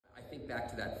back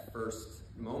to that first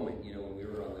moment, you know, when we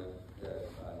were on the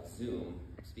Zoom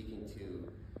speaking to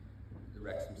the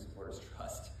Wrexham Supporters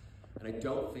Trust, and I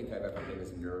don't think I've ever been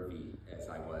as nervy as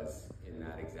I was in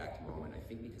that exact moment. I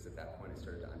think because at that point I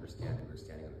started to understand that we were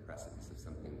standing on the precipice of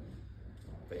something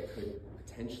that could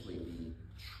potentially be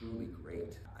truly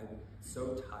great. I'm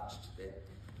so touched that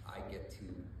I get to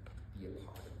be a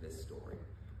part of this story.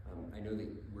 I know that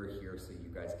we're here so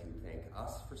you guys can thank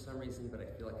us for some reason, but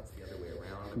I feel like it's the other way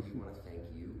around, and we want to thank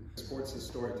you. Sports is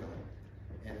storytelling,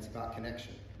 and it's about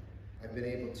connection. I've been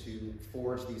able to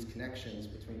forge these connections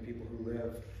between people who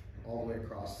live all the way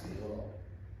across the world.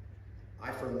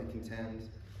 I firmly contend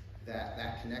that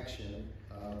that connection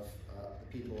of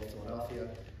the people of Philadelphia,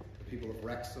 the people of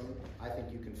Wrexham, I think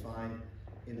you can find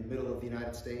in the middle of the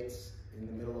United States, in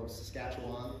the middle of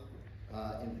Saskatchewan,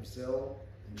 in Brazil,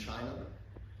 in China.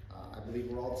 I believe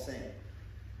we're all the same,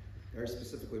 very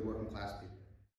specifically working class people.